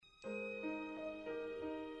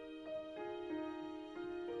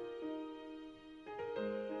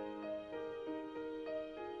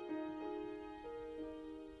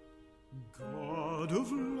God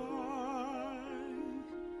of light,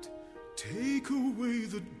 take away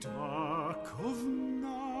the dark of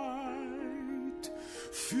night.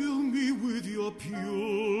 Fill me with your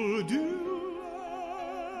pure delight.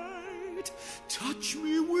 Touch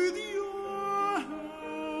me with your hand.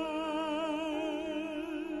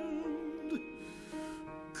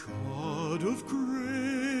 God of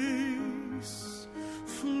grace,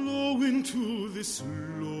 flow into this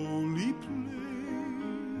lowly place.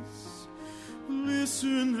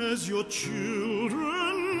 Listen as your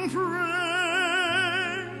children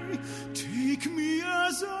pray. Take me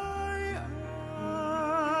as I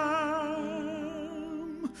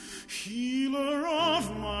am, healer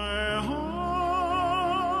of my heart,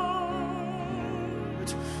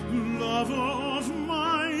 lover of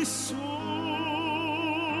my soul,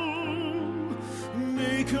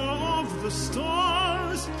 maker of the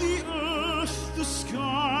stars, the earth, the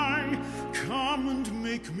sky. Come and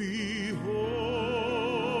make me whole,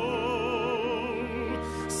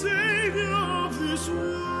 Savior of this world.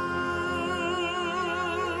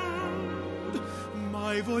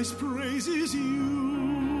 My voice praises you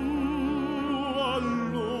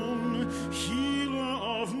alone, healer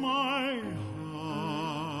of my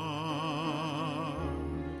heart,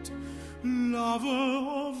 lover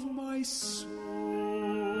of my soul.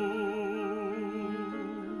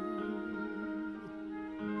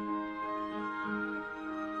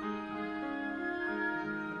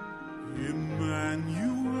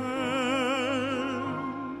 Emmanuel,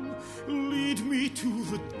 lead me to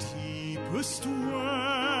the deepest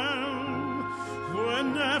well, where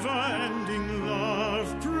never-ending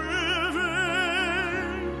love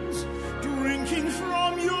prevails, drinking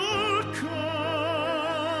from your cup.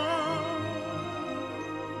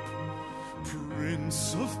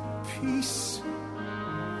 Prince of Peace,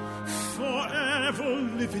 forever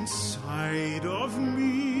live inside of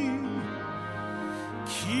me,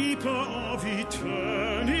 keeper of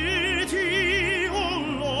eternity, O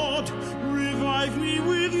Lord, revive me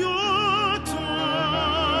with your touch.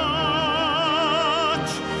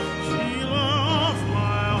 Healer of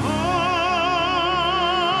my heart,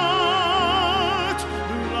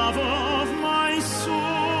 lover of my soul,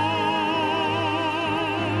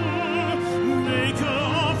 maker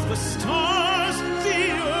of the stars, the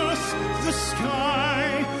earth, the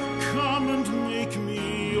sky. Come and make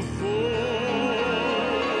me whole.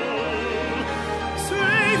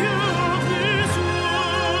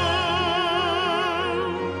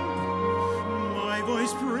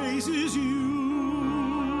 Praises you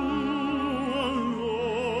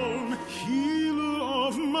alone, healer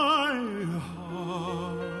of my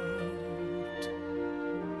heart,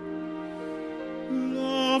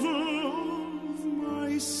 lover of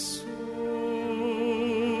my soul,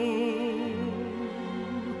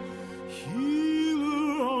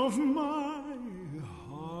 healer of my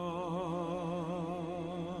heart,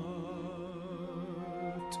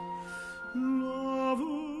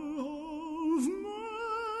 lover of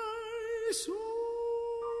my soul.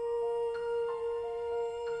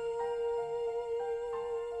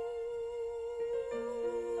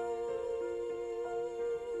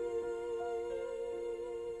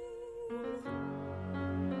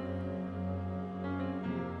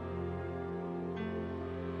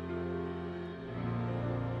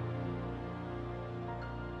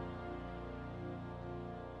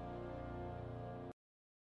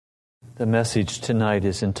 The message tonight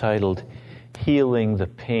is entitled, Healing the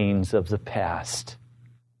Pains of the Past.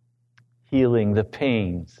 Healing the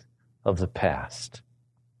pains of the past.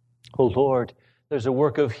 Oh Lord, there's a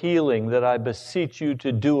work of healing that I beseech you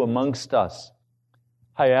to do amongst us.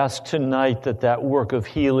 I ask tonight that that work of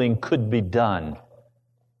healing could be done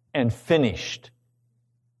and finished.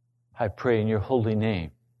 I pray in your holy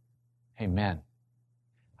name. Amen.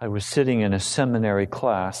 I was sitting in a seminary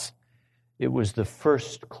class. It was the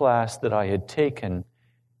first class that I had taken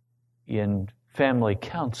in family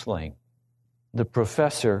counseling. The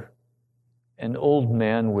professor, an old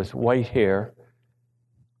man with white hair,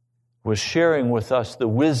 was sharing with us the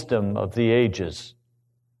wisdom of the ages.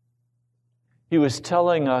 He was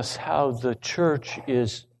telling us how the church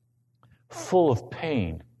is full of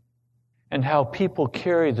pain and how people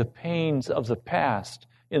carry the pains of the past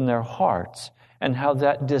in their hearts and how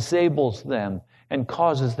that disables them and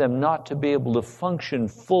causes them not to be able to function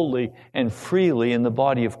fully and freely in the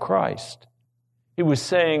body of Christ. He was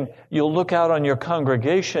saying, you'll look out on your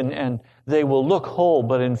congregation and they will look whole,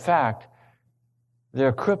 but in fact,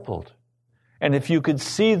 they're crippled. And if you could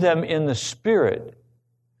see them in the Spirit,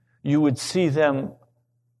 you would see them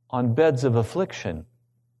on beds of affliction.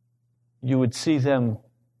 You would see them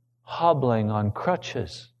hobbling on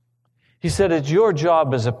crutches. He said, it's your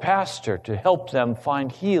job as a pastor to help them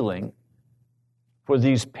find healing for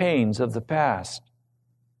these pains of the past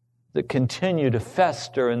that continue to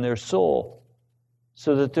fester in their soul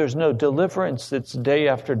so that there's no deliverance. It's day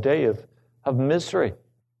after day of misery.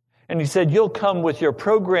 And he said, you'll come with your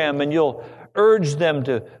program and you'll urge them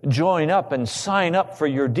to join up and sign up for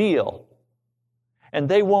your deal. And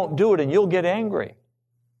they won't do it and you'll get angry.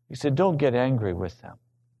 He said, don't get angry with them.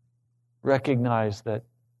 Recognize that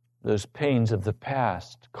those pains of the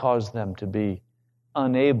past cause them to be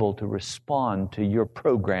unable to respond to your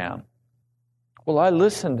program. Well, I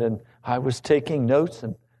listened and I was taking notes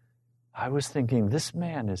and I was thinking, this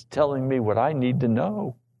man is telling me what I need to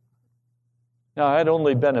know. Now, I had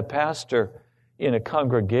only been a pastor in a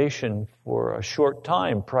congregation for a short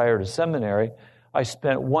time prior to seminary. I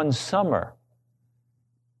spent one summer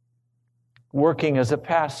working as a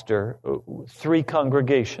pastor, 3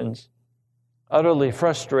 congregations, utterly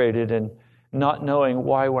frustrated and not knowing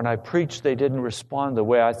why when I preached they didn't respond the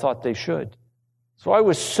way I thought they should. So I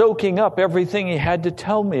was soaking up everything he had to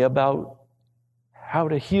tell me about how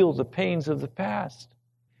to heal the pains of the past.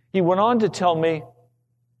 He went on to tell me,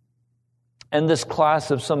 and this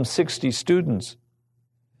class of some 60 students,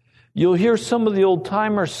 you'll hear some of the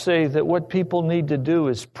old-timers say that what people need to do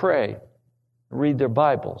is pray, read their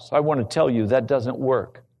Bibles. I want to tell you that doesn't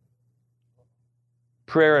work.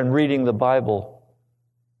 Prayer and reading the Bible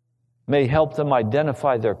may help them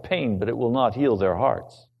identify their pain, but it will not heal their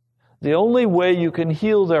hearts. The only way you can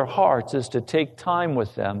heal their hearts is to take time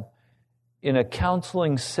with them in a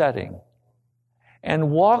counseling setting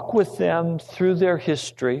and walk with them through their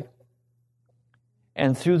history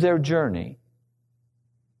and through their journey.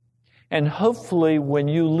 And hopefully when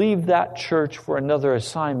you leave that church for another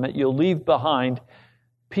assignment, you'll leave behind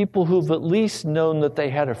people who've at least known that they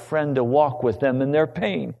had a friend to walk with them in their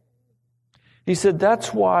pain. He said,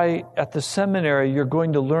 that's why at the seminary you're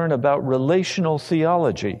going to learn about relational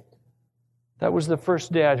theology. That was the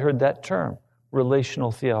first day I'd heard that term,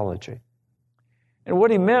 relational theology. And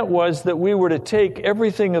what he meant was that we were to take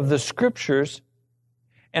everything of the Scriptures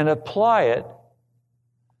and apply it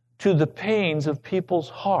to the pains of people's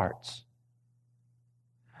hearts.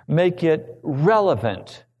 Make it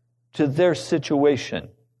relevant to their situation.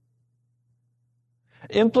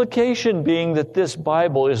 Implication being that this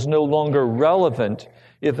Bible is no longer relevant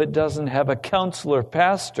if it doesn't have a counselor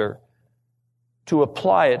pastor to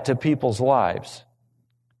apply it to people's lives.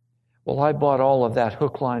 Well, I bought all of that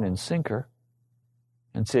hook, line, and sinker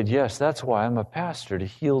and said, yes, that's why I'm a pastor, to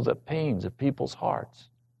heal the pains of people's hearts.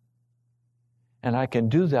 And I can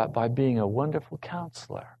do that by being a wonderful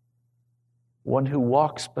counselor, one who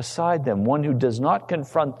walks beside them, one who does not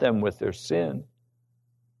confront them with their sin.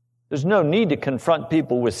 There's no need to confront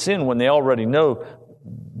people with sin when they already know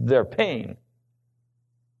their pain.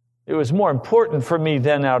 It was more important for me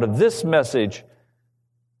then out of this message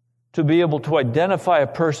to be able to identify a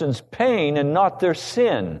person's pain and not their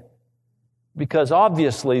sin, because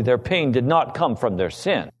obviously their pain did not come from their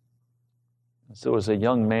sin. So as a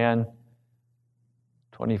young man,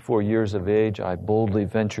 24 years of age, I boldly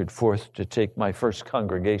ventured forth to take my first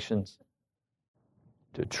congregations,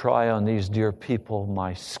 to try on these dear people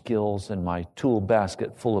my skills and my tool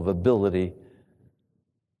basket full of ability,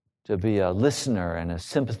 to be a listener and a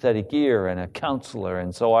sympathetic ear and a counselor.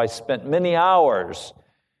 And so I spent many hours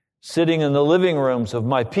sitting in the living rooms of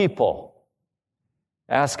my people,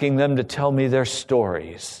 asking them to tell me their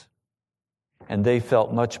stories. And they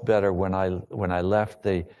felt much better when I left.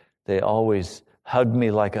 They always hugged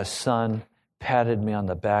me like a son, patted me on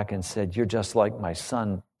the back and said, "You're just like my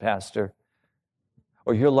son, Pastor."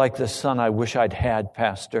 Or, "You're like the son I wish I'd had,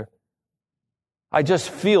 Pastor." I just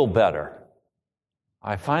feel better.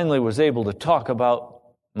 I finally was able to talk about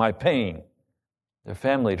my pain. Their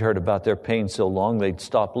family had heard about their pain so long they'd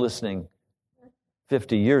stopped listening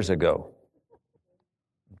 50 years ago.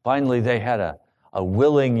 Finally, they had a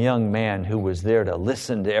willing young man who was there to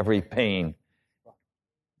listen to every pain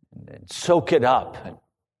and soak it up.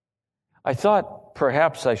 I thought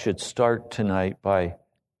perhaps I should start tonight by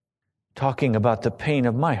talking about the pain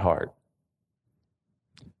of my heart.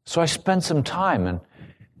 So I spent some time and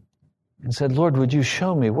said, "Lord, would you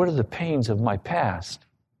show me what are the pains of my past?"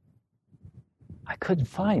 I couldn't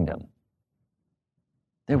find them.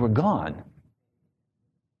 They were gone.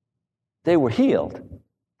 They were healed.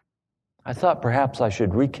 I thought perhaps I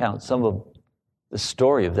should recount some of the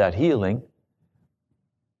story of that healing.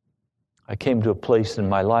 I came to a place in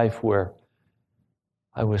my life where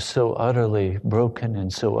I was so utterly broken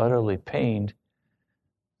and so utterly pained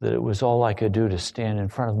that it was all I could do to stand in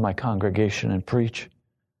front of my congregation and preach.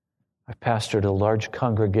 I pastored a large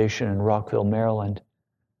congregation in Rockville, Maryland.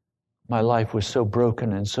 My life was so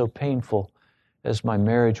broken and so painful as my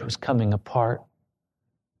marriage was coming apart.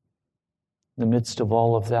 In the midst of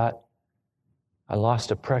all of that, I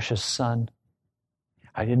lost a precious son.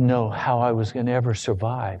 I didn't know how I was going to ever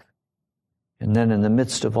survive. And then in the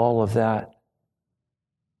midst of all of that,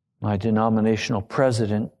 my denominational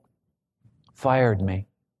president fired me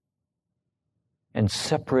and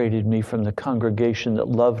separated me from the congregation that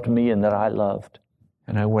loved me and that I loved.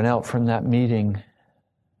 And I went out from that meeting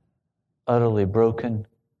utterly broken,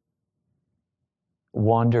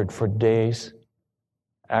 wandered for days,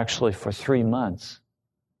 actually for 3 months,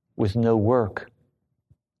 with no work,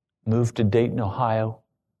 moved to Dayton, Ohio.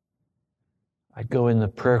 I'd go in the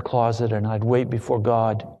prayer closet and I'd wait before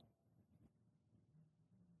God.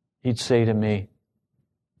 He'd say to me,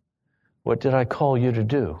 "What did I call you to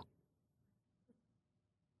do?"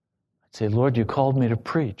 I'd say, "Lord, you called me to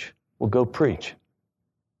preach." "Well, go preach."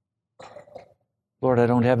 "Lord, I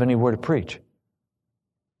don't have anywhere to preach."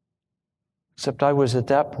 Except I was at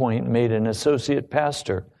that point made an associate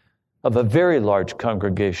pastor of a very large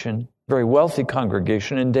congregation, very wealthy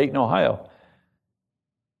congregation in Dayton, Ohio.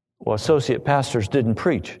 Well, associate pastors didn't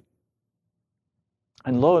preach.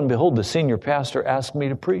 And lo and behold, the senior pastor asked me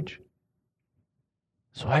to preach.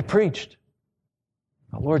 So I preached.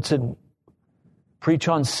 The Lord said, "Preach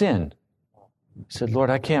on sin." I said,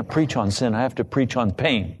 "Lord, I can't preach on sin. I have to preach on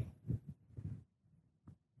pain.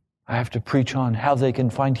 I have to preach on how they can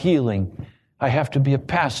find healing. I have to be a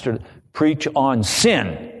pastor. Preach on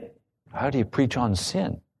sin." How do you preach on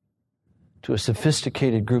sin to a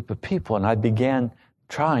sophisticated group of people? And I began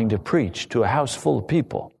trying to preach to a house full of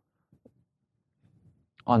people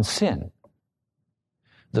on sin.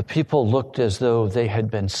 The people looked as though they had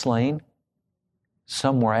been slain.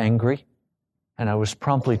 Some were angry. And I was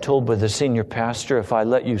promptly told by the senior pastor, "If I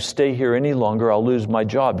let you stay here any longer, I'll lose my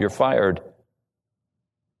job. You're fired."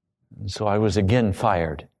 And so I was again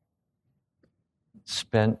fired.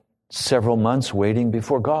 Spent several months waiting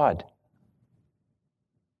before God.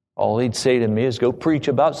 All he'd say to me is, "Go preach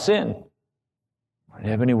about sin." I didn't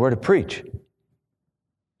have anywhere to preach.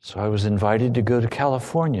 So I was invited to go to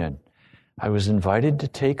California. I was invited to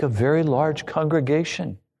take a very large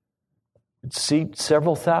congregation. It'd seat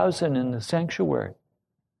several thousand in the sanctuary.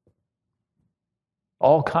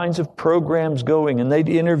 All kinds of programs going, and they'd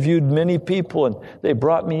interviewed many people, and they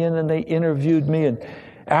brought me in and they interviewed me. And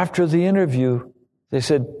after the interview, they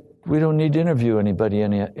said, "We don't need to interview anybody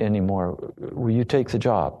anymore. Will you take the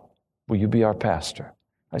job? Will you be our pastor?"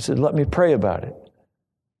 I said, "Let me pray about it."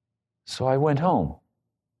 So I went home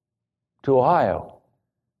to Ohio,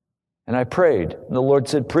 and I prayed. And the Lord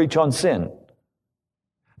said, "Preach on sin."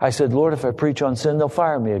 I said, "Lord, if I preach on sin, they'll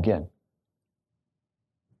fire me again."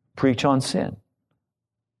 Preach on sin.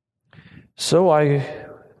 So I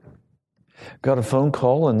got a phone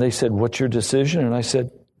call, and they said, "What's your decision?" And I said,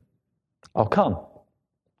 "I'll come."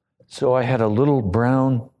 So I had a little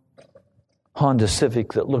brown Honda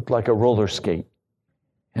Civic that looked like a roller skate.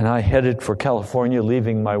 And I headed for California,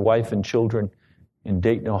 leaving my wife and children in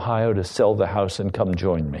Dayton, Ohio, to sell the house and come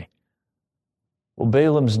join me. Well,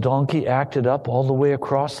 Balaam's donkey acted up all the way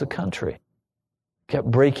across the country. Kept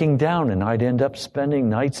breaking down, and I'd end up spending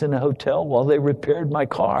nights in a hotel while they repaired my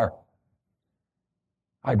car.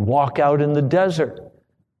 I'd walk out in the desert,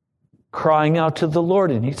 crying out to the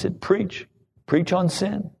Lord, and He said, "Preach on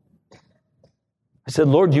sin." I said,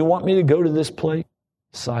 "Lord, do you want me to go to this place?"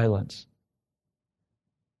 Silence.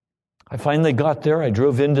 I finally got there. I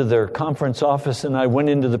drove into their conference office, and I went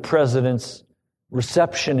into the president's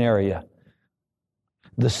reception area.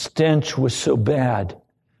 The stench was so bad.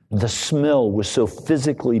 The smell was so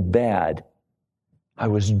physically bad. I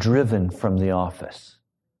was driven from the office.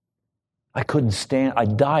 I couldn't stand.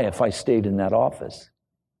 I'd die if I stayed in that office.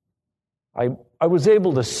 I was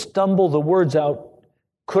able to stumble the words out.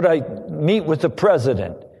 "Could I meet with the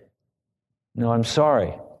president?" "No, I'm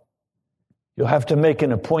sorry. You'll have to make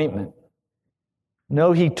an appointment."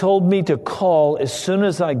 "No, he told me to call as soon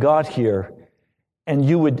as I got here, and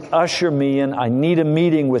you would usher me in. I need a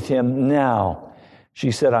meeting with him now."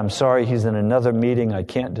 She said, "I'm sorry, he's in another meeting. I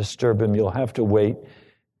can't disturb him. You'll have to wait.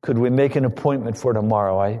 Could we make an appointment for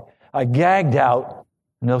tomorrow?" I gagged out,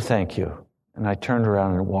 "No, thank you." And I turned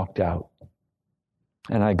around and walked out.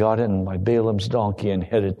 And I got in my Balaam's donkey and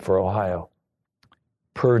headed for Ohio.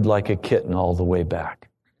 Purred like a kitten all the way back.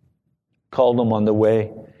 Called him on the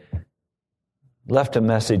way. Left a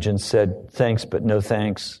message and said, "Thanks, but no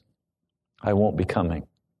thanks. I won't be coming."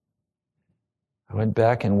 I went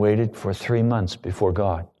back and waited for 3 months before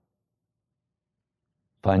God.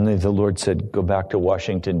 Finally, the Lord said, "Go back to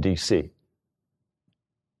Washington, D.C.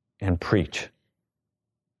 and preach."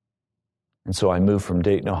 And so I moved from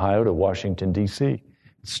Dayton, Ohio to Washington, D.C.,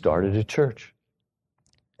 started a church.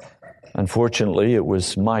 Unfortunately, it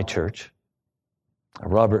was my church, a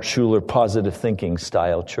Robert Schuller positive thinking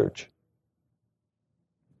style church.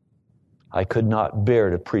 I could not bear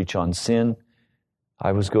to preach on sin.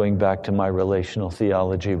 I was going back to my relational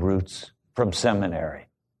theology roots from seminary.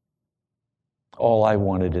 All I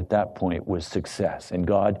wanted at that point was success. And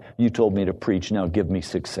God, you told me to preach, now give me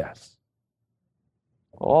success.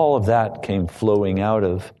 All of that came flowing out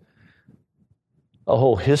of a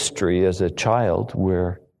whole history as a child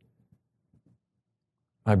where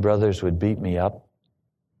my brothers would beat me up,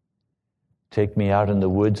 take me out in the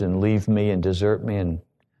woods and leave me and desert me, and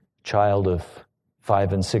child of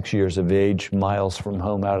 5 and 6 years of age, miles from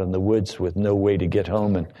home out in the woods with no way to get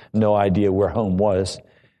home and no idea where home was,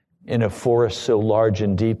 in a forest so large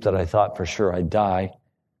and deep that I thought for sure I'd die.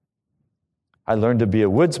 I learned to be a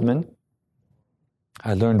woodsman.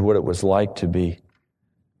 I learned what it was like to be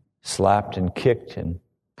slapped and kicked and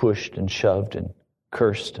pushed and shoved and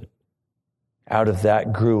cursed. Out of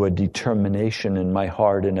that grew a determination in my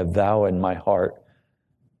heart and a vow in my heart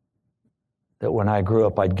that when I grew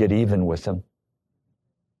up, I'd get even with them.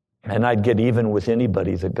 And I'd get even with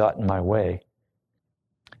anybody that got in my way.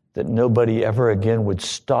 That nobody ever again would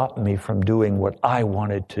stop me from doing what I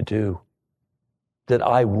wanted to do. That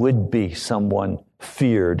I would be someone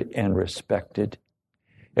feared and respected.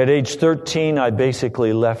 At age 13, I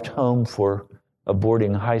basically left home for a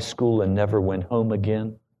boarding high school and never went home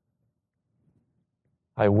again.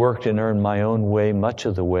 I worked and earned my own way much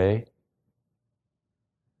of the way.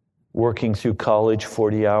 Working through college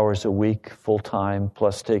 40 hours a week, full-time,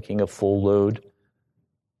 plus taking a full load.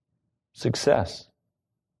 Success.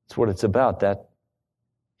 That's what it's about. That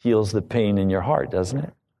heals the pain in your heart, doesn't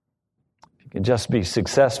it? If you can just be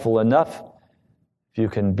successful enough, if you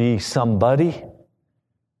can be somebody,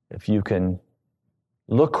 if you can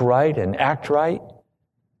look right and act right,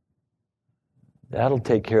 that'll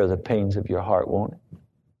take care of the pains of your heart, won't it?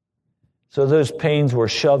 So those pains were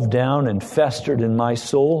shoved down and festered in my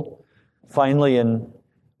soul. Finally, in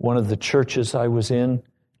one of the churches I was in,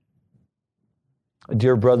 a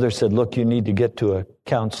dear brother said, look, you need to get to a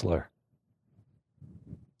counselor.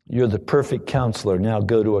 You're the perfect counselor. Now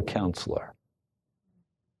go to a counselor.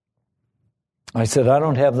 I said, I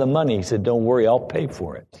don't have the money. He said, don't worry, I'll pay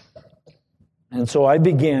for it. And so I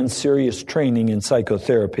began serious training in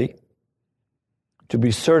psychotherapy to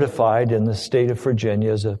be certified in the state of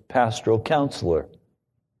Virginia as a pastoral counselor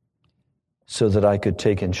so that I could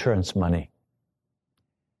take insurance money.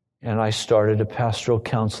 And I started a pastoral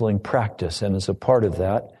counseling practice. And as a part of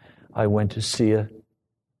that, I went to see a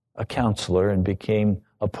counselor and became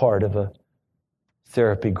a part of a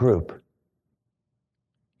therapy group.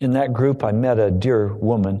 In that group, I met a dear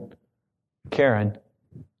woman, Karen.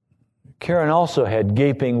 Karen also had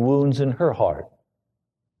gaping wounds in her heart.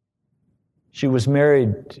 She was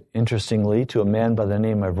married, interestingly, to a man by the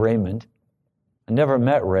name of Raymond. I never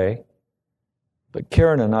met Ray, but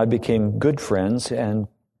Karen and I became good friends, and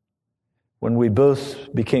when we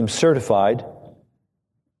both became certified,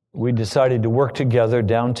 we decided to work together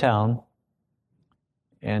downtown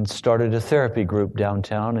and started a therapy group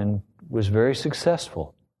downtown and was very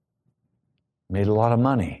successful. Made a lot of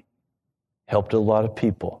money, helped a lot of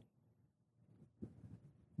people.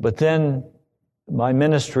 But then my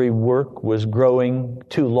ministry work was growing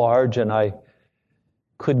too large and I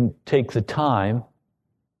couldn't take the time.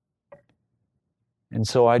 And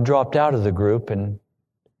so I dropped out of the group and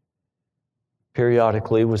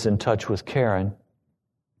periodically was in touch with Karen.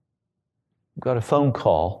 Got a phone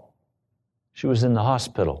call. She was in the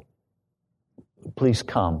hospital. Please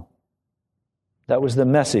come. That was the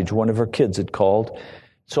message. One of her kids had called.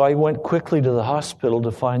 So I went quickly to the hospital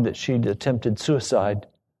to find that she'd attempted suicide.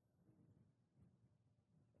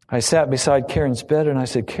 I sat beside Karen's bed and I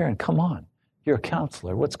said, Karen, come on. You're a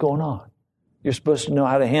counselor. What's going on? You're supposed to know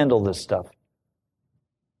how to handle this stuff.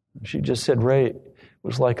 She just said, Ray, it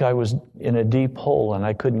was like I was in a deep hole and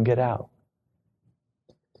I couldn't get out.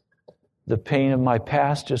 The pain of my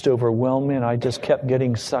past just overwhelmed me and I just kept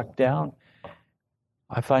getting sucked down.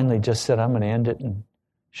 I finally just said, I'm going to end it. And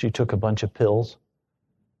she took a bunch of pills.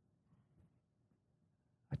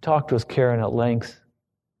 I talked with Karen at length.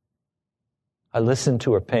 I listened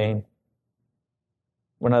to her pain.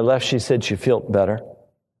 When I left, she said she felt better.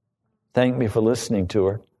 Thanked me for listening to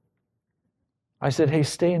her. I said, hey,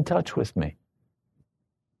 stay in touch with me.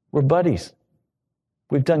 We're buddies.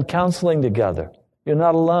 We've done counseling together. You're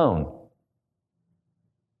not alone.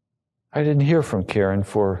 I didn't hear from Karen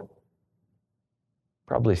for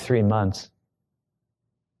probably 3 months.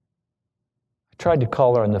 I tried to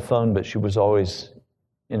call her on the phone, but she was always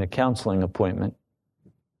in a counseling appointment.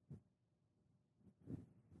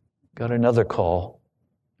 Got another call.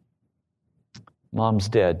 Mom's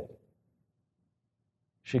dead.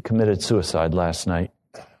 She committed suicide last night.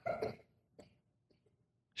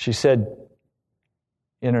 She said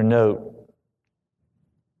in her note,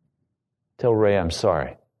 "Tell Ray I'm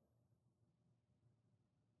sorry."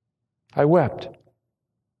 I wept.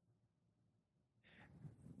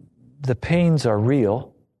 The pains are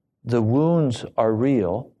real. The wounds are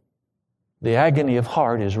real. The agony of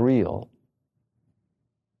heart is real.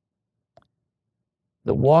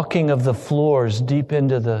 The walking of the floors deep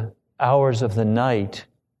into the hours of the night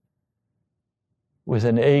with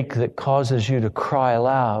an ache that causes you to cry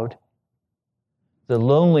aloud, the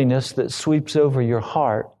loneliness that sweeps over your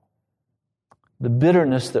heart, the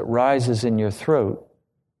bitterness that rises in your throat,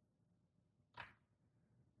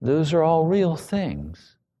 those are all real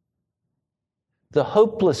things. The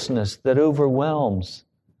hopelessness that overwhelms,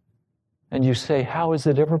 and you say, how is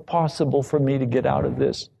it ever possible for me to get out of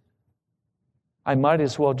this? I might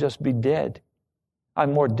as well just be dead.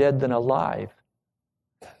 I'm more dead than alive.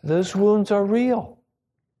 Those wounds are real,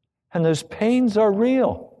 and those pains are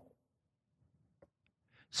real.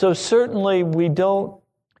 So certainly we don't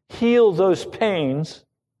heal those pains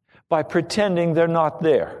by pretending they're not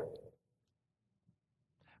there.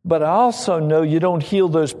 But I also know you don't heal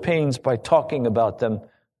those pains by talking about them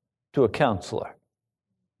to a counselor.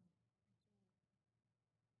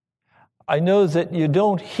 I know that you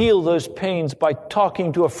don't heal those pains by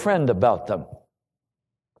talking to a friend about them.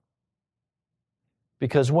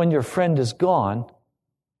 Because when your friend is gone,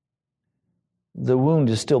 the wound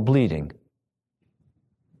is still bleeding.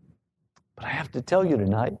 But I have to tell you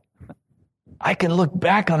tonight, I can look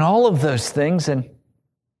back on all of those things, and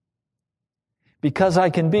because I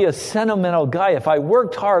can be a sentimental guy, if I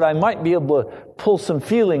worked hard, I might be able to pull some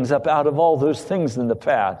feelings up out of all those things in the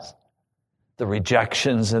past. The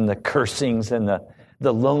rejections and the cursings and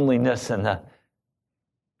the loneliness and the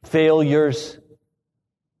failures,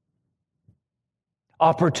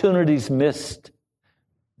 opportunities missed.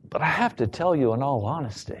 But I have to tell you in all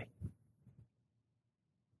honesty,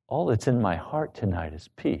 all that's in my heart tonight is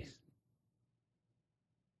peace.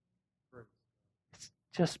 It's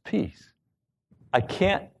just peace. I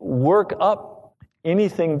can't work up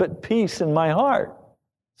anything but peace in my heart.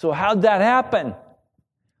 So how'd that happen?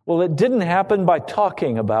 Well, it didn't happen by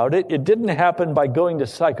talking about it. It didn't happen by going to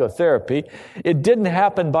psychotherapy. It didn't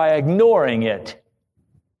happen by ignoring it.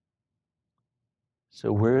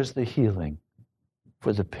 So where's the healing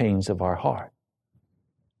for the pains of our heart?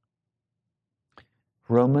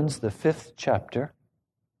 Romans, the 5th chapter,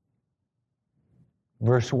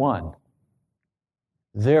 verse 1.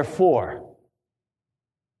 Therefore,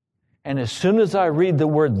 and as soon as I read the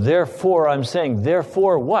word therefore, I'm saying,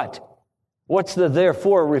 therefore what? What's the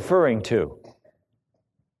therefore referring to?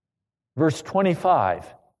 Verse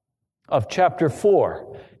 25 of chapter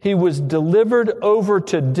 4. He was delivered over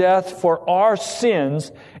to death for our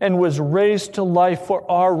sins and was raised to life for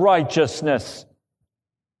our righteousness.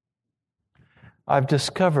 I've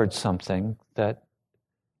discovered something that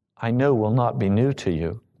I know will not be new to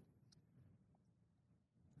you.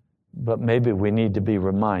 But maybe we need to be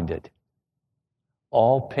reminded.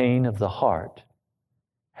 All pain of the heart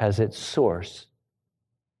has its source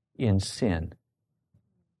in sin.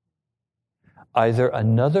 Either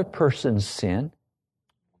another person's sin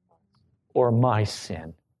or my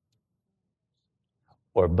sin,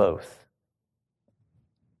 or both.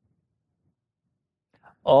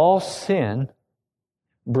 All sin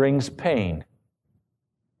brings pain.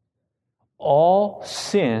 All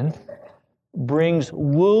sin brings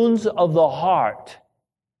wounds of the heart.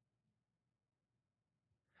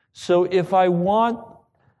 So if I want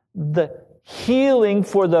the healing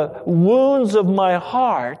for the wounds of my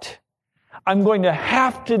heart, I'm going to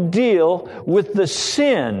have to deal with the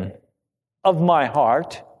sin of my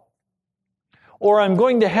heart, or I'm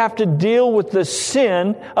going to have to deal with the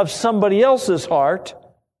sin of somebody else's heart,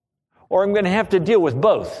 or I'm going to have to deal with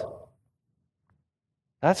both.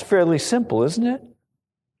 That's fairly simple, isn't it?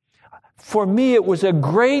 For me, it was a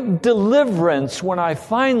great deliverance when I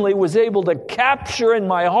finally was able to capture in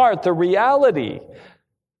my heart the reality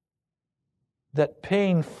that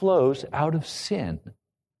pain flows out of sin.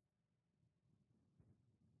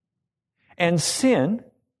 And sin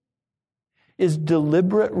is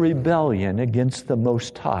deliberate rebellion against the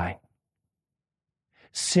Most High.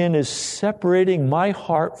 Sin is separating my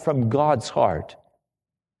heart from God's heart.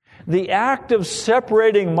 The act of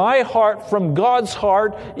separating my heart from God's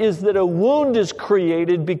heart is that a wound is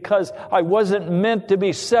created because I wasn't meant to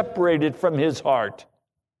be separated from His heart.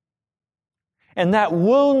 And that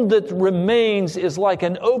wound that remains is like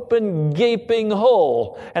an open, gaping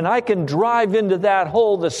hole. And I can drive into that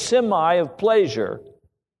hole the semi of pleasure,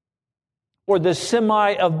 or the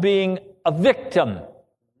semi of being a victim,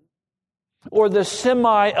 or the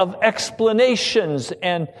semi of explanations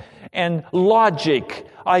and logic.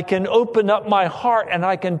 I can open up my heart and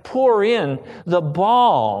I can pour in the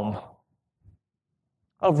balm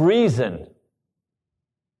of reason.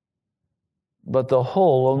 But the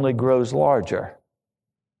hole only grows larger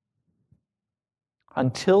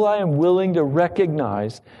until I am willing to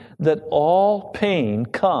recognize that all pain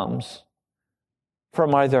comes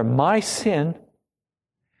from either my sin,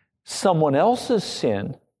 someone else's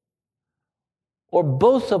sin, or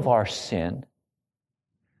both of our sin.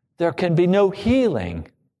 There can be no healing.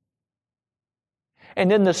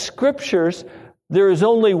 And in the Scriptures, there is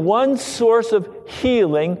only one source of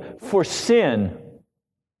healing for sin,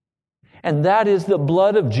 and that is the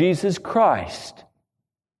blood of Jesus Christ.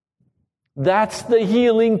 That's the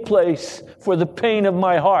healing place for the pain of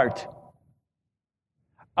my heart.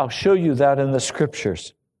 I'll show you that in the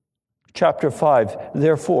Scriptures. Chapter 5,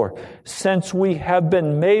 therefore, since we have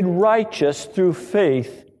been made righteous through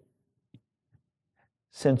faith,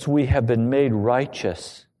 since we have been made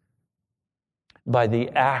righteous by the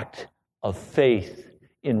act of faith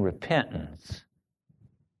in repentance,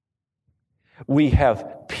 we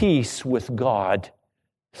have peace with God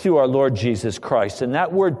through our Lord Jesus Christ. And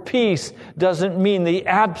that word peace doesn't mean the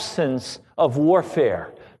absence of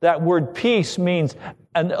warfare. That word peace means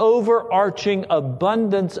an overarching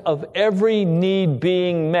abundance of every need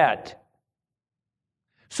being met,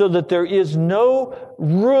 so that there is no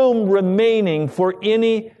room remaining for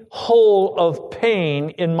any hole of pain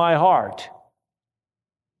in my heart.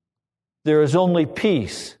 There is only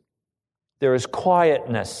peace. There is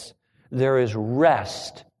quietness. There is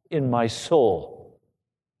rest in my soul.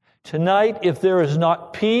 Tonight, if there is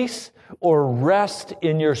not peace or rest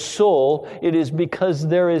in your soul, it is because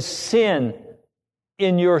there is sin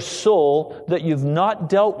in your soul that you've not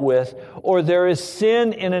dealt with, or there is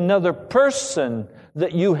sin in another person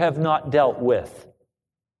that you have not dealt with.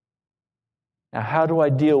 Now, how do I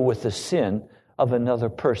deal with the sin of another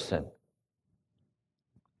person?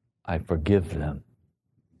 I forgive them.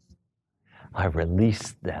 I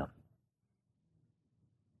release them.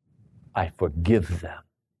 I forgive them.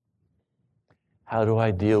 How do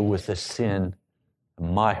I deal with the sin of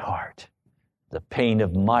my heart? The pain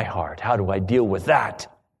of my heart. How do I deal with that?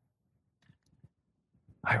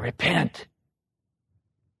 I repent.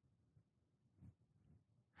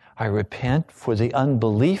 I repent for the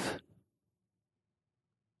unbelief.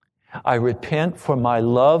 I repent for my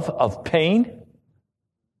love of pain.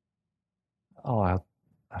 Oh, I'll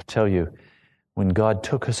tell you, when God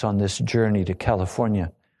took us on this journey to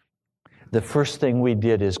California, the first thing we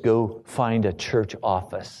did is go find a church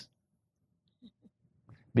office.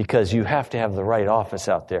 Because you have to have the right office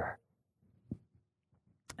out there.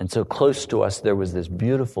 And so close to us, there was this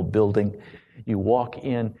beautiful building. You walk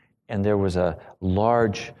in, and there was a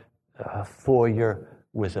large foyer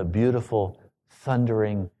with a beautiful,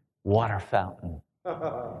 thundering water fountain.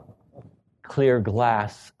 Clear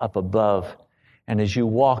glass up above. And as you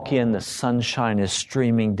walk in, the sunshine is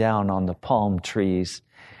streaming down on the palm trees.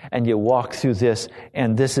 And you walk through this,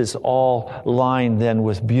 and this is all lined then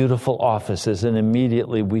with beautiful offices. And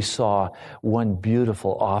immediately we saw one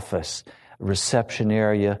beautiful office, reception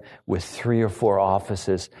area with 3 or 4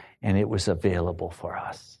 offices, and it was available for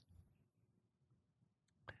us.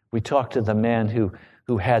 We talked to the man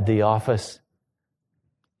who had the office.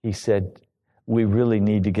 He said, we really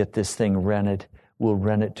need to get this thing rented. We'll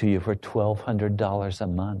rent it to you for $1,200 a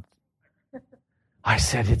month. I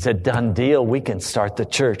said, it's a done deal. We can start the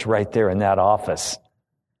church right there in that office.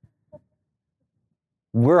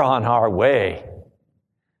 We're on our way.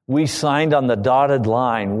 We signed on the dotted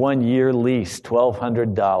line, 1-year lease,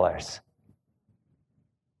 $1,200.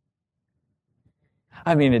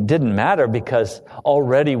 I mean, it didn't matter because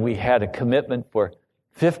already we had a commitment for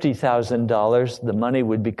 $50,000. The money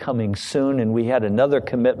would be coming soon, and we had another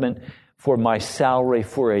commitment for my salary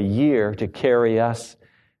for a year to carry us.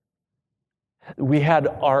 We had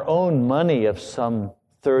our own money of some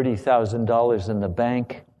 $30,000 in the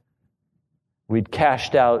bank. We'd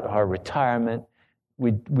cashed out our retirement.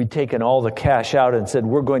 We'd taken all the cash out and said,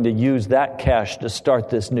 we're going to use that cash to start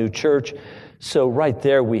this new church. So right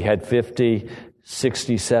there we had 50,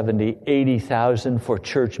 60, 70, 80,000 for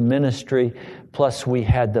church ministry. Plus we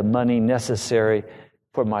had the money necessary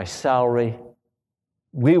for my salary.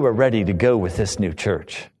 We were ready to go with this new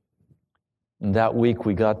church. And that week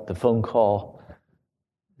we got the phone call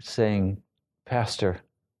saying, Pastor,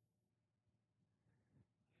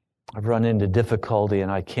 I've run into difficulty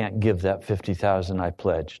and I can't give that $50,000 I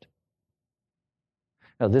pledged.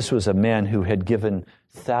 Now, this was a man who had given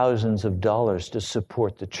thousands of dollars to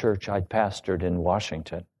support the church I'd pastored in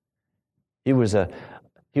Washington. He was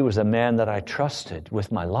a man that I trusted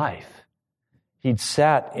with my life. He'd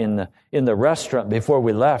sat in the restaurant before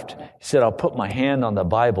we left. He said, I'll put my hand on the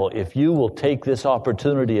Bible. If you will take this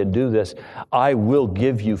opportunity and do this, I will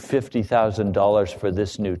give you $50,000 for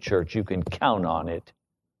this new church. You can count on it.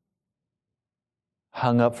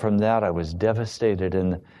 Hung up from that, I was devastated,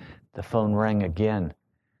 and the phone rang again.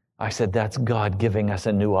 I said, that's God giving us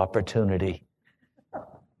a new opportunity.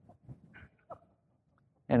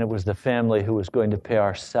 And it was the family who was going to pay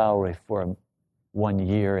our salary for 1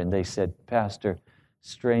 year, and they said, Pastor,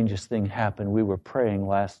 strangest thing happened. We were praying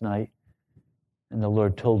last night, and the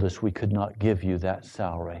Lord told us we could not give you that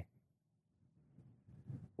salary.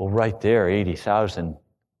 Well, right there, 80,000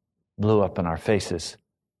 blew up in our faces.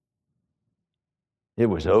 It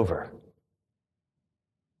was over.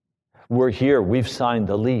 We're here. We've signed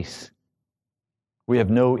the lease. We have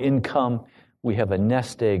no income. We have a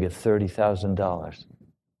nest egg of $30,000.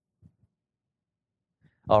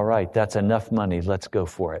 All right, that's enough money. Let's go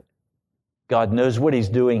for it. God knows what He's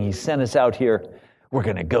doing. He sent us out here. We're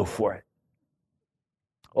going to go for it.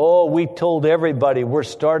 Oh, we told everybody we're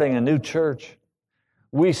starting a new church.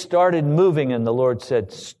 We started moving, and the Lord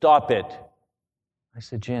said, stop it. I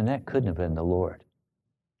said, Jan, that couldn't have been the Lord.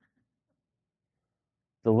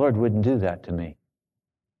 The Lord wouldn't do that to me.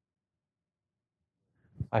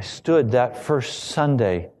 I stood that first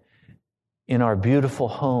Sunday in our beautiful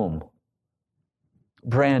home,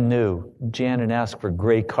 brand new. Jan had asked for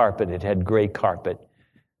gray carpet. It had gray carpet,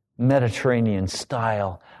 Mediterranean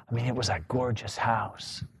style. I mean, it was a gorgeous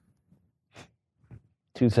house.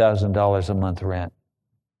 $2,000 a month rent.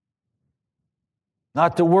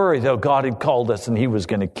 Not to worry, though, God had called us and He was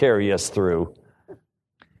going to carry us through.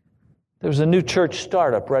 There was a new church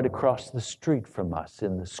startup right across the street from us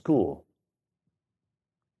in the school.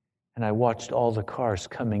 And I watched all the cars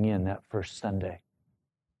coming in that first Sunday.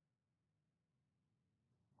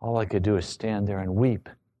 All I could do is stand there and weep.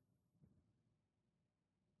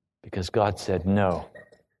 Because God said no.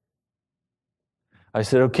 I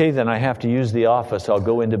said, okay, then I have to use the office. I'll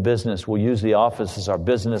go into business. We'll use the office as our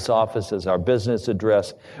business office, as our business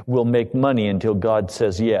address. We'll make money until God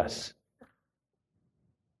says yes.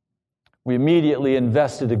 We immediately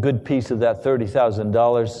invested a good piece of that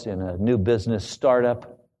 $30,000 in a new business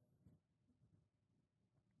startup,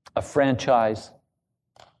 a franchise.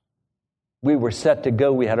 We were set to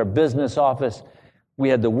go. We had our business office. We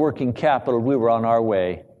had the working capital. We were on our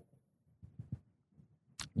way.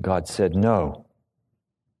 God said no.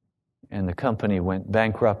 And the company went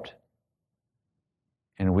bankrupt,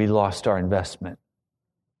 and we lost our investment.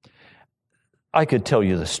 I could tell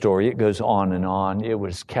you the story. It goes on and on. It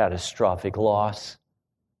was catastrophic loss.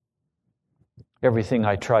 Everything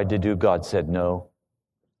I tried to do, God said no.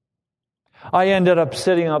 I ended up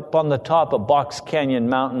sitting up on the top of Box Canyon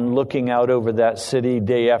Mountain looking out over that city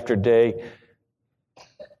day after day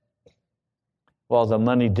while the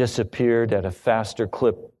money disappeared at a faster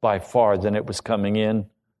clip by far than it was coming in.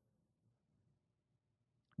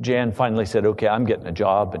 Jan finally said, okay, I'm getting a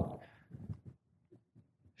job, and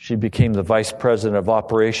she became the vice president of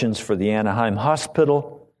operations for the Anaheim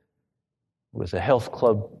Hospital. It was a health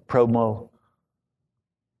club promo.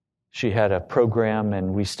 She had a program,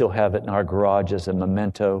 and we still have it in our garage as a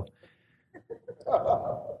memento.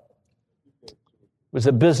 It was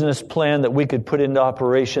a business plan that we could put into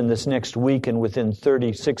operation this next week, and within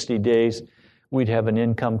 30, 60 days, we'd have an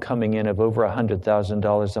income coming in of over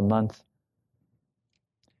 $100,000 a month.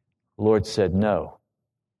 The Lord said no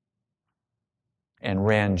and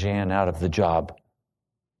ran Jan out of the job.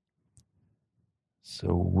 So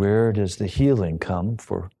where does the healing come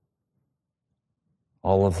for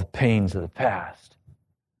all of the pains of the past?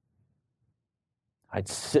 I'd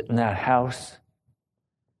sit in that house,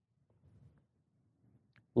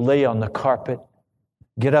 lay on the carpet,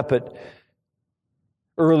 get up at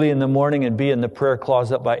early in the morning and be in the prayer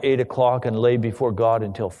closet by 8 o'clock and lay before God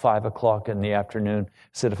until 5 o'clock in the afternoon. I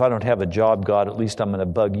said, if I don't have a job, God, at least I'm going to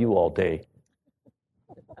bug you all day.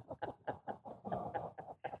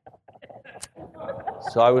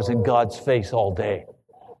 So I was in God's face all day,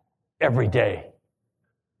 every day.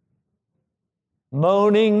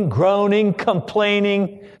 Moaning, groaning,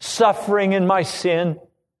 complaining, suffering in my sin,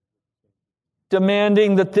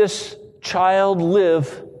 demanding that this child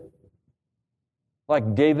live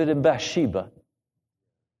like David and Bathsheba.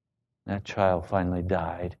 That child finally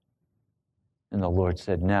died. And the Lord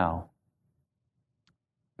said, now,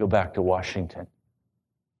 go back to Washington.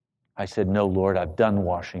 I said, no, Lord, I've done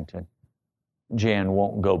Washington. Jan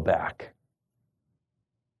won't go back.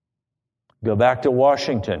 Go back to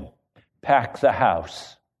Washington. Pack the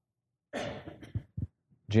house.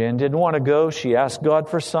 Jan didn't want to go. She asked God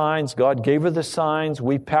for signs. God gave her the signs.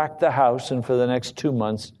 We packed the house, and for the next 2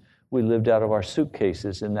 months, we lived out of our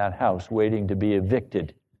suitcases in that house, waiting to be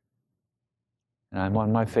evicted. And I'm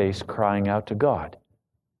on my face crying out to God,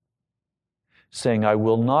 saying, I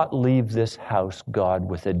will not leave this house, God,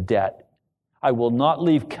 with a debt. I will not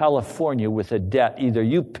leave California with a debt. Either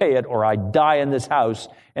you pay it or I die in this house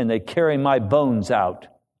and they carry my bones out.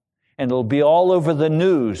 And it'll be all over the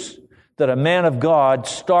news that a man of God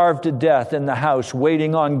starved to death in the house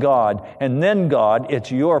waiting on God. And then, God,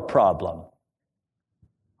 it's your problem.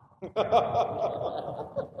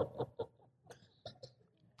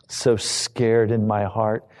 So scared in my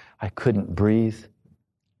heart, I couldn't breathe.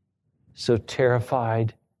 So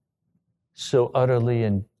terrified, so utterly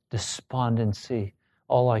in despondency.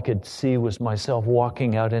 All I could see was myself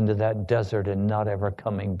walking out into that desert and not ever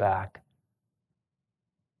coming back.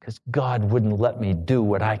 Because God wouldn't let me do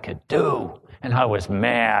what I could do. And I was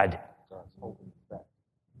mad.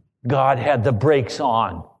 God had the brakes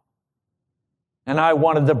on. And I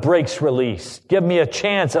wanted the brakes released. Give me a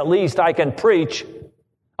chance, at least I can preach.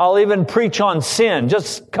 I'll even preach on sin.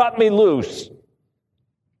 Just cut me loose.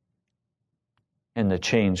 And the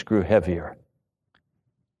chains grew heavier.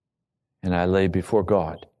 And I lay before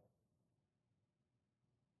God.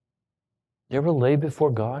 You ever lay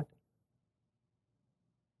before God?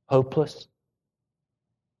 Hopeless?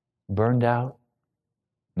 Burned out?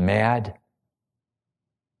 Mad?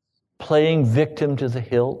 Playing victim to the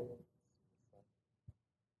hilt?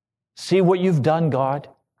 See what you've done, God?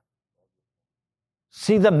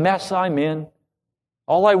 See the mess I'm in?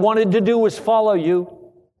 All I wanted to do was follow you.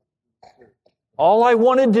 All I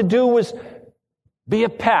wanted to do was be a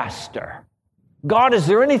pastor. God, is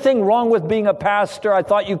there anything wrong with being a pastor? I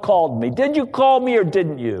thought you called me. Did you call me or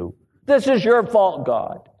didn't you? This is your fault,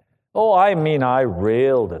 God. Oh, I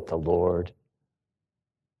railed at the Lord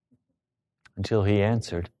until He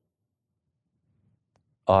answered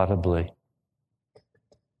audibly.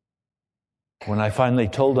 When I finally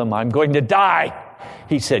told Him, I'm going to die,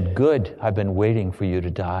 He said, good, I've been waiting for you to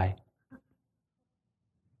die.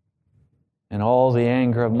 And all the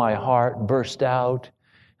anger of my heart burst out.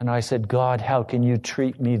 And I said, God, how can you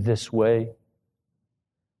treat me this way?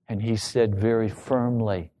 And He said very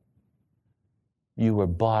firmly, you were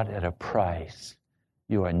bought at a price.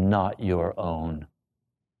 You are not your own.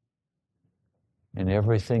 And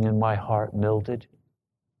everything in my heart melted.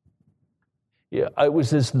 Yeah, it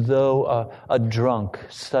was as though a drunk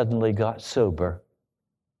suddenly got sober.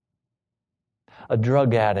 A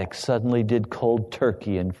drug addict suddenly did cold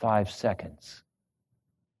turkey in 5 seconds.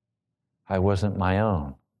 I wasn't my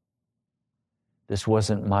own. This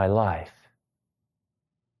wasn't my life.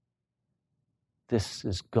 This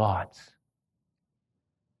is God's.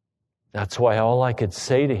 That's why all I could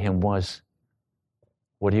say to Him was,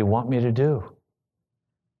 what do you want me to do?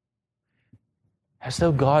 As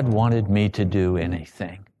though God wanted me to do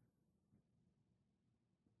anything.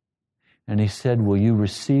 And He said, will you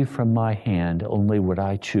receive from my hand only what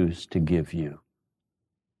I choose to give you?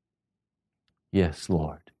 Yes,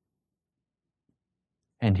 Lord.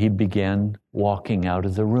 And He began walking out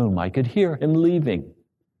of the room. I could hear Him leaving.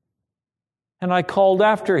 And I called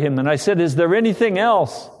after Him and I said, is there anything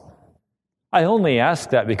else? I only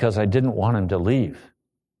asked that because I didn't want Him to leave.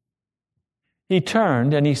 He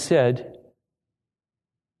turned and He said,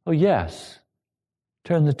 oh yes,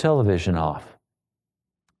 turn the television off.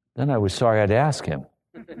 Then I was sorry I'd ask Him.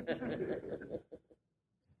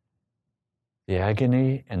 The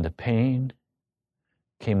agony and the pain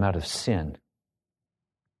came out of sin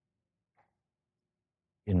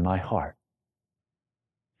in my heart.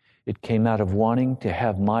 It came out of wanting to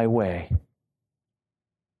have my way.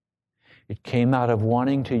 It came out of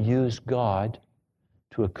wanting to use God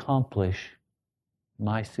to accomplish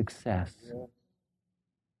my success.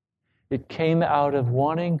 It came out of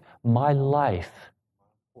wanting my life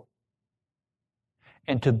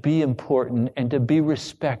and to be important and to be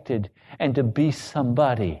respected and to be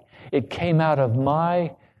somebody. It came out of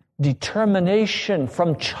my determination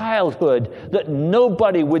from childhood that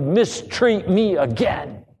nobody would mistreat me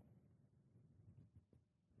again.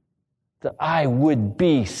 That I would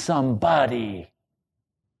be somebody.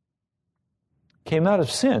 Came out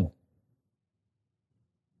of sin.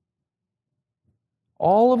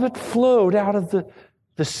 All of it flowed out of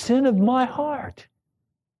the sin of my heart.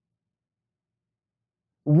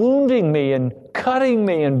 Wounding me and cutting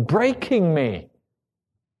me and breaking me.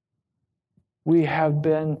 We have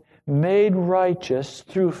been made righteous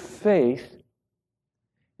through faith,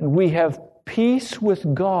 and we have peace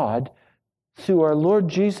with God through our Lord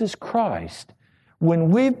Jesus Christ.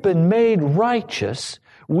 When we've been made righteous,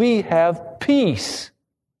 we have peace,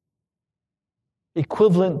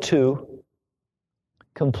 equivalent to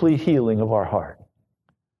complete healing of our heart.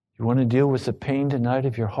 You want to deal with the pain tonight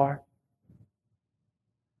of your heart?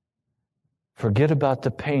 Forget about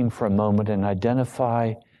the pain for a moment and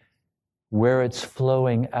identify where it's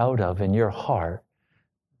flowing out of in your heart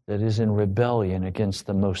that is in rebellion against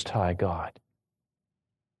the Most High God.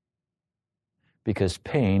 Because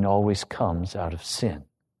pain always comes out of sin.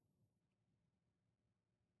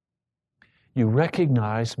 You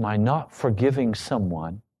recognize my not forgiving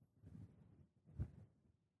someone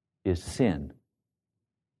is sin.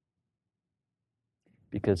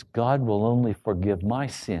 Because God will only forgive my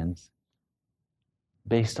sins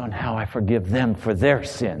based on how I forgive them for their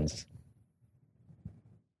sins.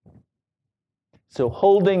 So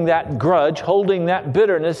holding that grudge, holding that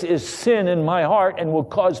bitterness is sin in my heart and will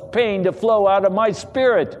cause pain to flow out of my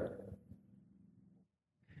spirit.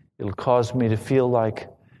 It'll cause me to feel like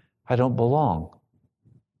I don't belong.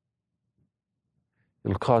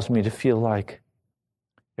 It'll cause me to feel like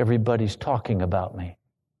everybody's talking about me.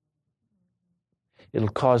 It'll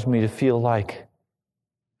cause me to feel like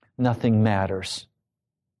nothing matters.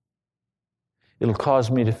 It'll cause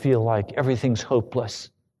me to feel like everything's hopeless.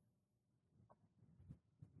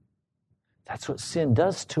 That's what sin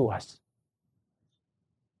does to us.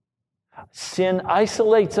 Sin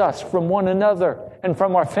isolates us from one another and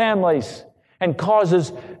from our families and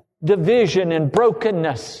causes division and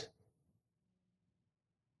brokenness.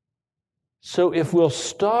 So if we'll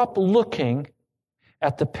stop looking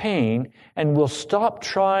at the pain and we'll stop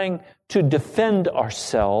trying to defend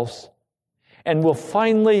ourselves and we'll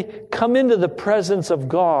finally come into the presence of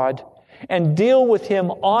God and deal with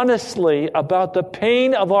Him honestly about the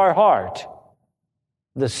pain of our heart,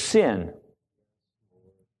 the sin.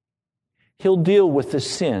 He'll deal with the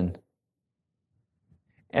sin.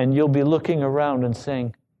 And you'll be looking around and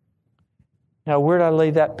saying, now where'd I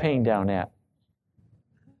lay that pain down at?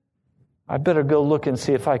 I better go look and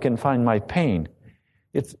see if I can find my pain.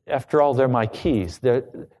 It's, after all, they're my keys.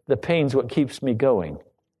 The pain's what keeps me going.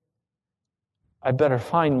 I better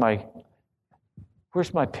find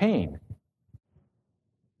where's my pain?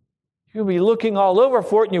 You'll be looking all over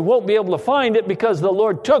for it and you won't be able to find it because the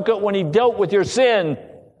Lord took it when He dealt with your sin.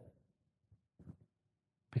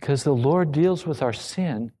 Because the Lord deals with our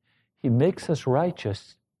sin, He makes us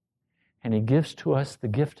righteous, and He gives to us the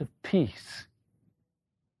gift of peace.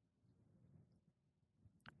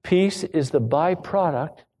 Peace is the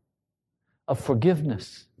byproduct of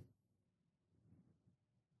forgiveness.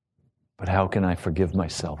 But how can I forgive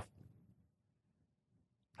myself?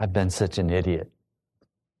 I've been such an idiot.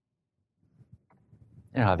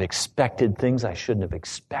 I've expected things I shouldn't have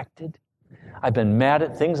expected. I've been mad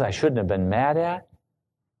at things I shouldn't have been mad at.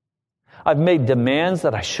 I've made demands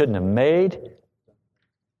that I shouldn't have made.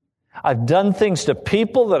 I've done things to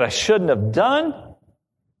people that I shouldn't have done.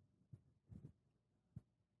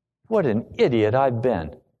 What an idiot I've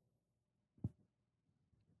been.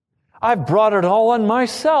 I've brought it all on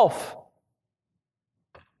myself.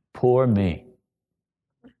 Poor me.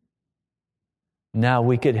 Now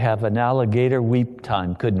we could have an alligator weep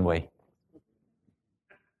time, couldn't we?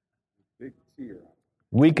 Big tear.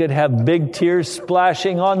 We could have big tears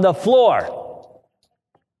splashing on the floor.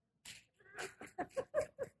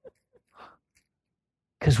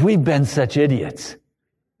 Because we've been such idiots.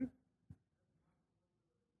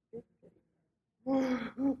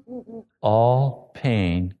 All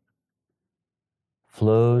pain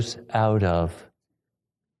flows out of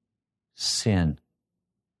sin.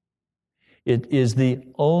 It is the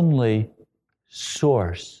only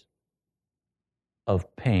source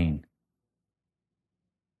of pain.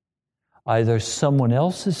 Either someone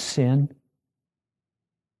else's sin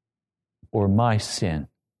or my sin.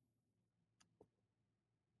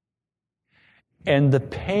 And the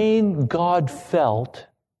pain God felt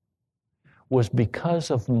was because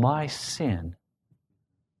of my sin.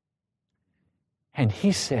 And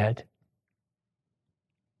He said,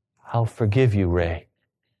 I'll forgive you, Ray.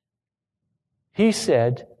 He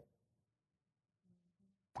said,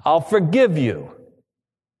 I'll forgive you.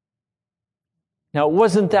 Now, it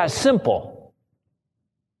wasn't that simple.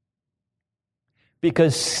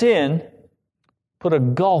 Because sin put a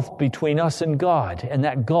gulf between us and God, and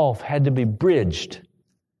that gulf had to be bridged.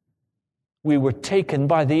 We were taken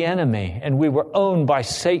by the enemy, and we were owned by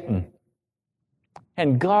Satan.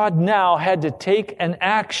 And God now had to take an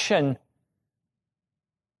action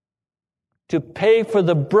to pay for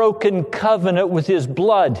the broken covenant with His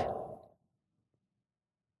blood.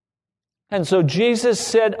 And so Jesus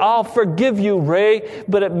said, I'll forgive you, Ray,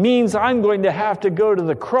 but it means I'm going to have to go to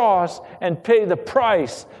the cross and pay the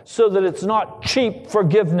price so that it's not cheap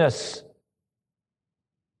forgiveness.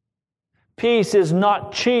 Peace is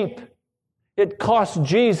not cheap. It cost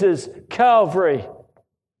Jesus Calvary.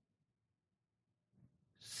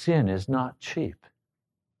 Sin is not cheap.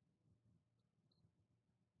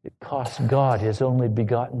 It cost God His only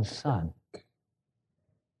begotten Son.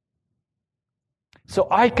 So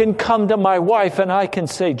I can come to my wife and I can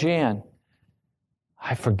say, Jan,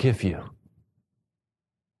 I forgive you.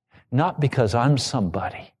 Not because I'm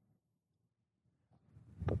somebody,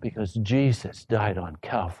 but because Jesus died on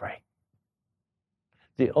Calvary.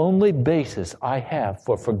 The only basis I have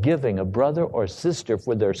for forgiving a brother or sister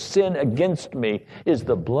for their sin against me is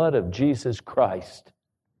the blood of Jesus Christ.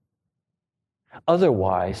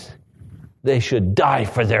 Otherwise, they should die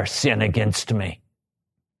for their sin against me.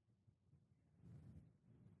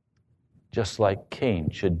 Just like Cain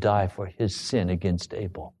should die for his sin against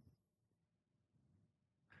Abel.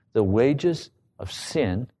 The wages of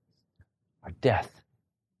sin are death.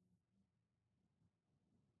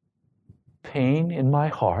 Pain in my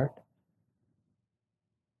heart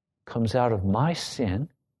comes out of my sin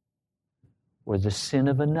or the sin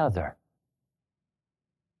of another.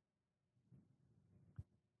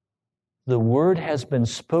 The word has been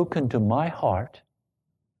spoken to my heart.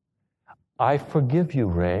 I forgive you,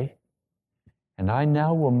 Ray, and I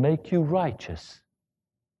now will make you righteous.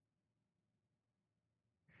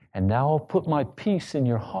 And now I'll put my peace in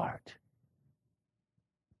your heart.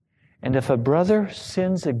 And if a brother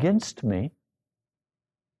sins against me,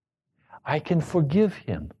 I can forgive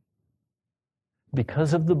him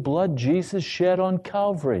because of the blood Jesus shed on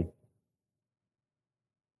Calvary.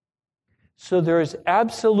 So there is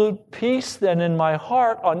absolute peace then in my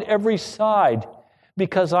heart on every side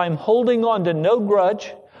because I'm holding on to no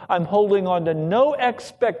grudge. I'm holding on to no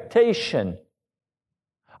expectation.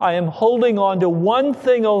 I am holding on to one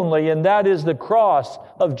thing only, and that is the cross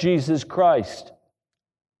of Jesus Christ.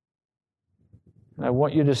 And I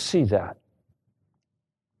want you to see that.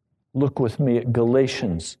 Look with me at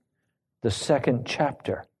Galatians, the 2nd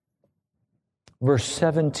chapter, verse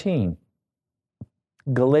 17.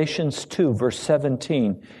 Galatians 2, verse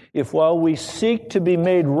 17. If while we seek to be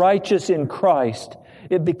made righteous in Christ,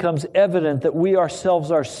 it becomes evident that we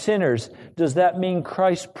ourselves are sinners, does that mean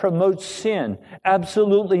Christ promotes sin?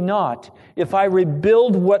 Absolutely not. If I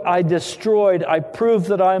rebuild what I destroyed, I prove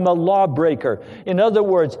that I'm a lawbreaker. In other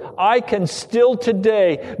words, I can still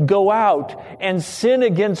today go out and sin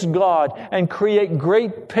against God and create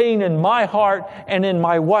great pain in my heart and in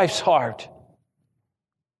my wife's heart.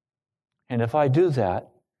 And if I do that,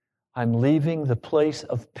 I'm leaving the place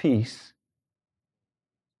of peace.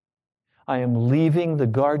 I am leaving the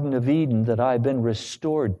Garden of Eden that I've been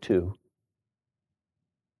restored to.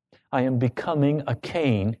 I am becoming a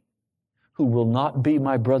Cain who will not be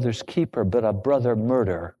my brother's keeper, but a brother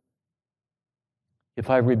murderer. If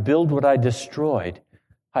I rebuild what I destroyed,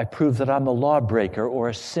 I prove that I'm a lawbreaker or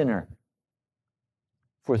a sinner.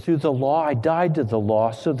 For through the law I died to the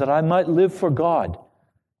law so that I might live for God.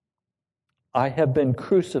 I have been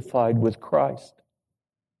crucified with Christ.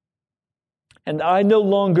 And I no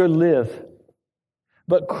longer live,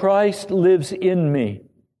 but Christ lives in me.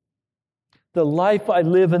 The life I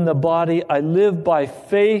live in the body, I live by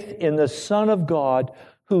faith in the Son of God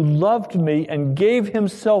who loved me and gave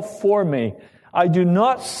himself for me. I do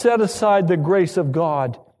not set aside the grace of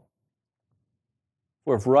God.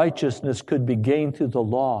 For if righteousness could be gained through the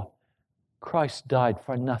law, Christ died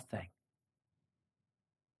for nothing.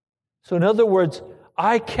 So in other words,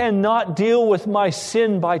 I cannot deal with my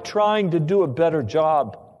sin by trying to do a better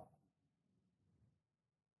job.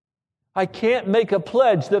 I can't make a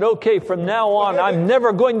pledge that, okay, from now on, I'm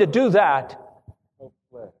never going to do that.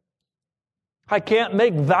 I can't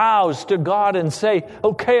make vows to God and say,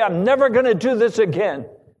 okay, I'm never going to do this again.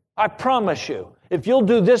 I promise you, if you'll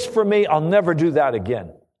do this for me, I'll never do that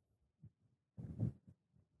again.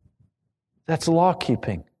 That's law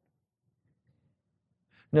keeping.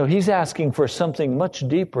 No, he's asking for something much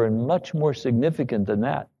deeper and much more significant than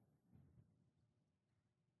that.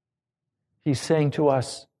 He's saying to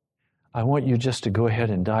us, I want you just to go ahead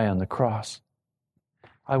and die on the cross.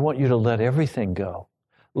 I want you to let everything go.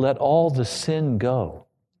 Let all the sin go.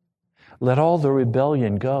 Let all the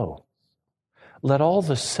rebellion go. Let all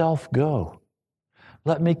the self go.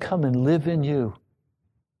 Let me come and live in you.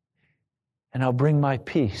 And I'll bring my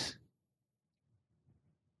peace.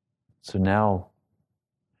 So now,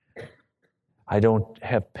 I don't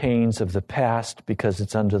have pains of the past because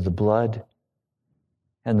it's under the blood.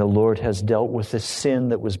 And the Lord has dealt with the sin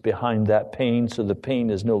that was behind that pain, so the pain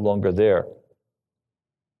is no longer there.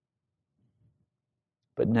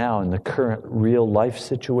 But now in the current real life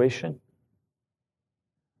situation,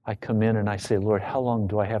 I come in and I say, Lord, how long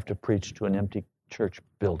do I have to preach to an empty church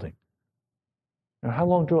building? How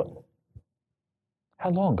long,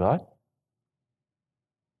 God?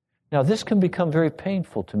 Now, this can become very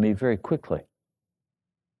painful to me very quickly.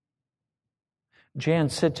 Jan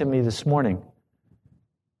said to me this morning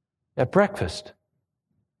at breakfast,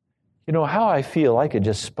 you know how I feel I could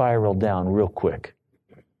just spiral down real quick.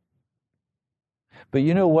 But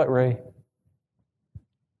you know what, Ray?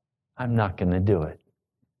 I'm not going to do it.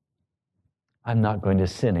 I'm not going to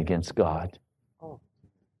sin against God.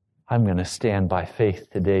 I'm going to stand by faith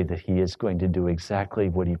today that He is going to do exactly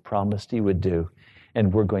what He promised He would do,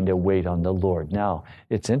 and we're going to wait on the Lord. Now,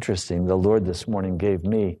 it's interesting. The Lord this morning gave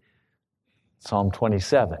me Psalm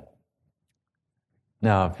 27.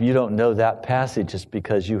 Now, if you don't know that passage, it's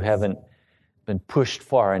because you haven't been pushed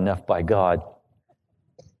far enough by God.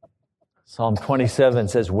 Psalm 27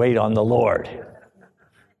 says, wait on the Lord.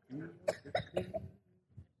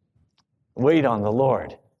 Wait on the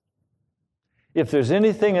Lord. If there's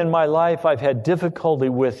anything in my life I've had difficulty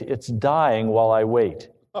with, it's dying while I wait.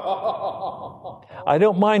 I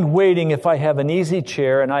don't mind waiting if I have an easy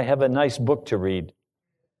chair and I have a nice book to read.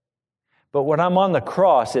 But when I'm on the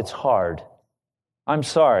cross, it's hard. I'm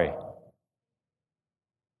sorry.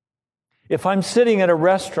 If I'm sitting at a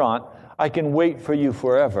restaurant, I can wait for you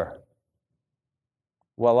forever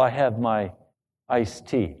while I have my iced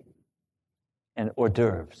tea and hors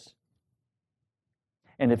d'oeuvres.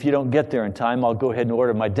 And if you don't get there in time, I'll go ahead and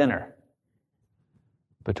order my dinner.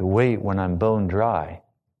 But to wait when I'm bone dry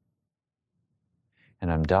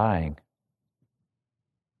and I'm dying,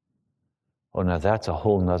 oh, now that's a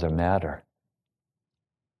whole nother matter.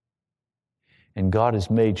 And God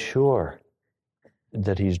has made sure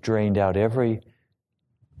that He's drained out every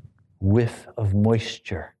whiff of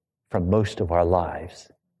moisture from most of our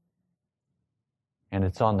lives. And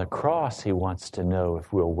it's on the cross He wants to know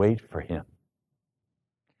if we'll wait for Him.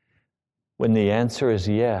 When the answer is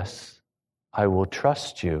yes, I will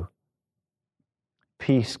trust you,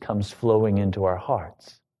 peace comes flowing into our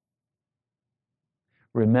hearts.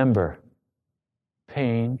 Remember,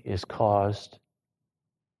 pain is caused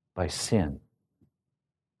by sin.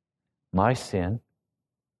 My sin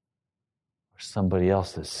or somebody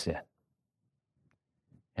else's sin.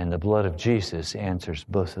 And the blood of Jesus answers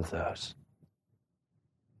both of those.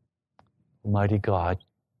 Almighty God,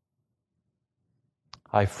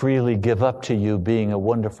 I freely give up to you being a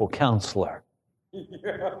wonderful counselor.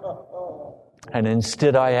 And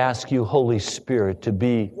instead I ask you, Holy Spirit, to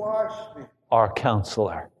be our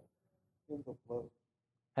counselor.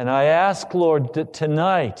 And I ask, Lord, that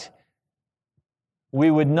tonight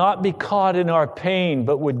we would not be caught in our pain,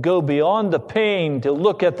 but would go beyond the pain to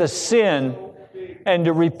look at the sin and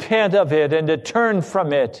to repent of it and to turn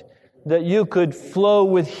from it, that you could flow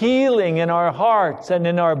with healing in our hearts and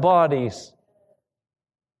in our bodies.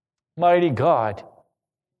 Mighty God,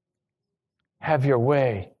 have your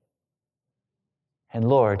way. And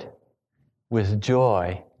Lord, with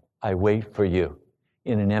joy, I wait for you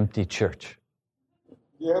in an empty church.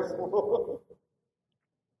 Yes, Lord.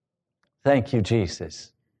 Thank you,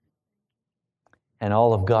 Jesus. And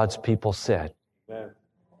all of God's people said, Amen.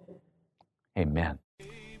 Amen.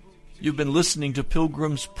 You've been listening to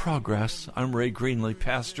Pilgrim's Progress. I'm Ray Greenley,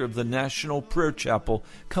 pastor of the National Prayer Chapel.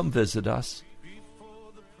 Come visit us.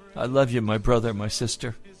 I love you, my brother, my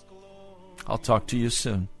sister. I'll talk to you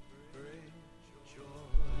soon.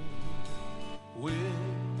 With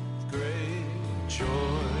great joy,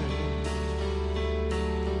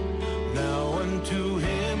 now unto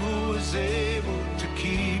Him who is able to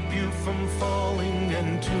keep you from falling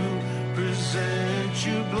and to present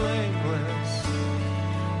you blameless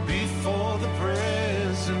before the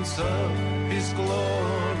presence of His glory.